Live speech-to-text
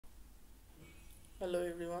Hello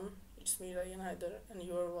everyone, it's me Ryan Haider and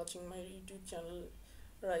you are watching my YouTube channel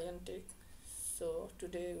Ryan Tech. So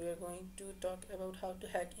today we are going to talk about how to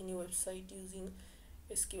hack any website using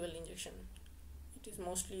SQL injection. It is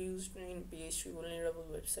mostly used in PHP vulnerable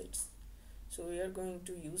websites. So we are going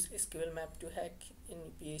to use Sqlmap to hack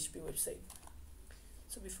any PHP website.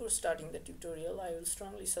 So before starting the tutorial, I will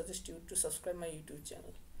strongly suggest you to subscribe my YouTube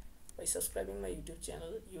channel. By subscribing my YouTube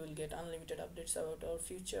channel, you will get unlimited updates about our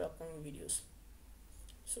future upcoming videos.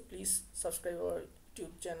 So please subscribe our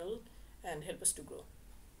YouTube channel and help us to grow.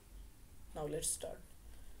 Now let's start.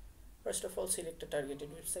 First of all, select a targeted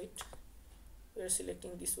website. We are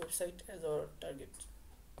selecting this website as our target.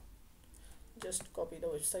 Just copy the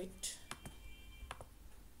website.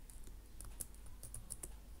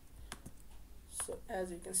 So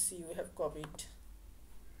as you can see, we have copied.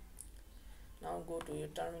 Now go to your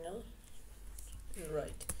terminal and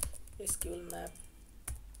write Sqlmap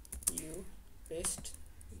u paste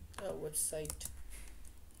the website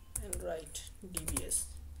and write DBS.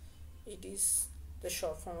 It is the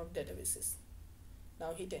short form of databases.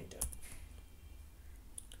 Now hit enter.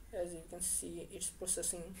 As you can see, it's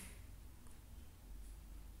processing.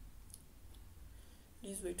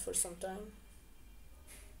 Please wait for some time.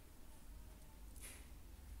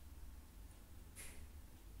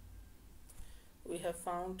 We have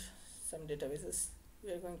found some databases.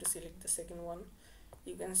 We are going to select the second one.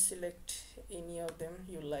 You can select any of them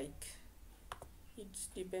you like. It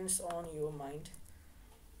depends on your mind.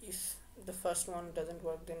 If the first one doesn't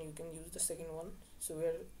work, then you can use the second one. So we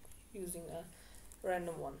are using a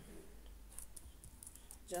random one.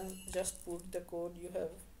 Just put the code you have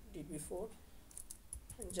did before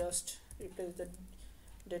and just replace the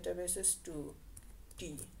databases to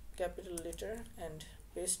T capital letter and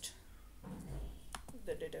paste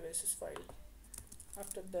the databases file.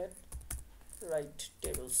 After that, write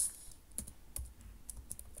tables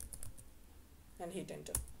and hit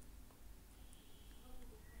enter.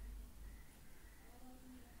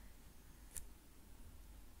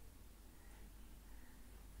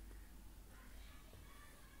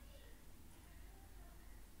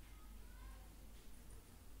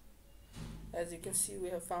 As you can see, we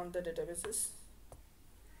have found the databases.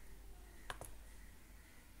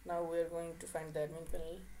 Now we are going to find the admin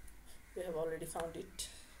panel. We have already found it.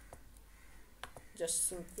 Just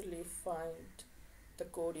simply find the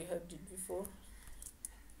code you have did before,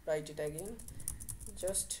 write it again,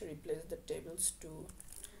 just replace the tables to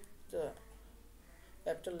the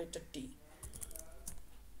capital letter T.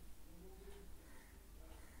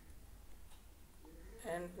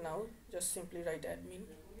 And now just simply write admin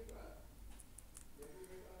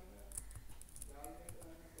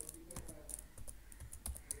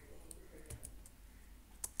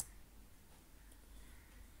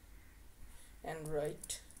and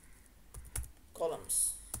write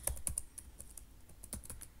columns.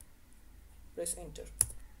 Press enter.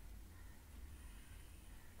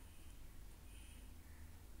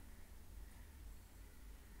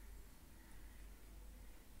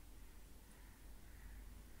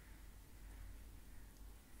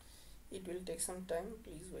 It will take some time,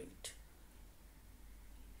 please wait.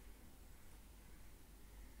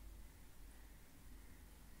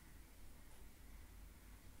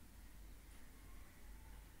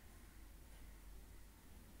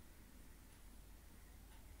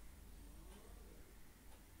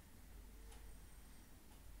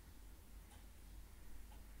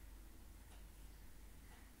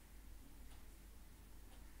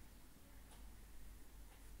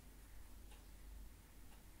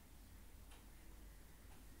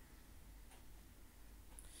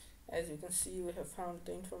 As you can see, we have found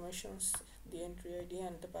the informations, the entry ID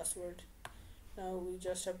and the password. Now we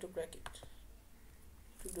just have to crack it.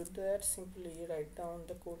 To do that, simply write down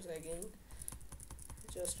the codes again.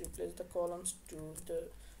 Just replace the columns to the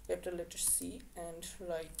capital letter C and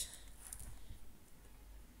write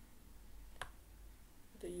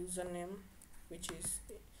the username, which is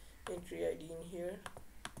entry ID in here.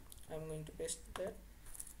 I'm going to paste that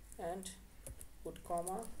and put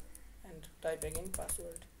comma and type again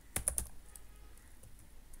password.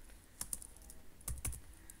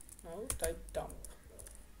 Now type dump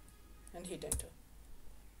and hit enter.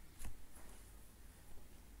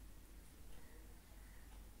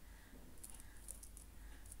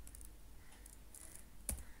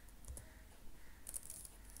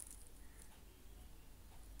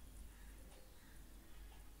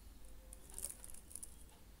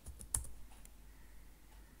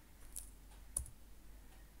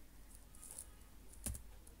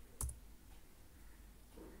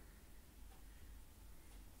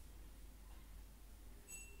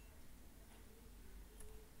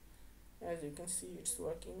 As you can see, it's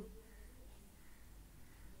working.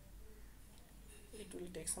 It will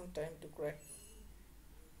take some time to crack.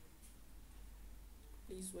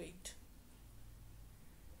 Please wait.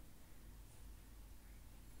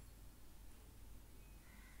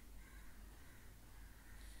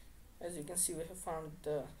 As you can see, we have found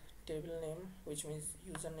the table name, which means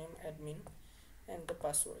username admin, and the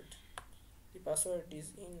password. The password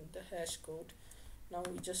is in the hash code. Now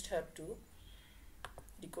we just have to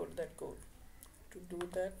decode that code. To do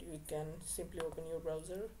that, you can simply open your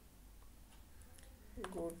browser,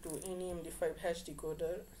 go to any MD5 hash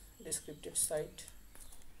decoder descriptive site.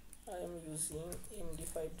 I am using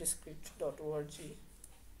md5descript.org.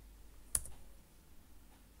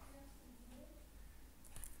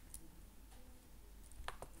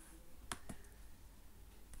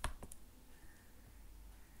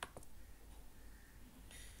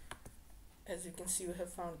 As you can see, we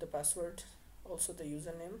have found the password, also the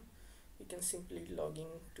username. We can simply log in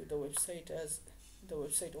to the website as the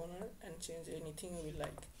website owner and change anything we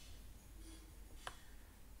like.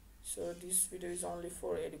 So this video is only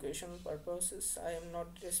for education purposes. I am not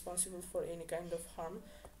responsible for any kind of harm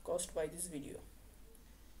caused by this video.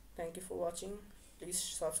 Thank you for watching. Please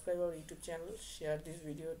subscribe our YouTube channel, share this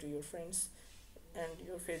video to your friends and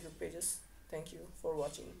your Facebook pages. Thank you for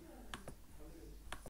watching.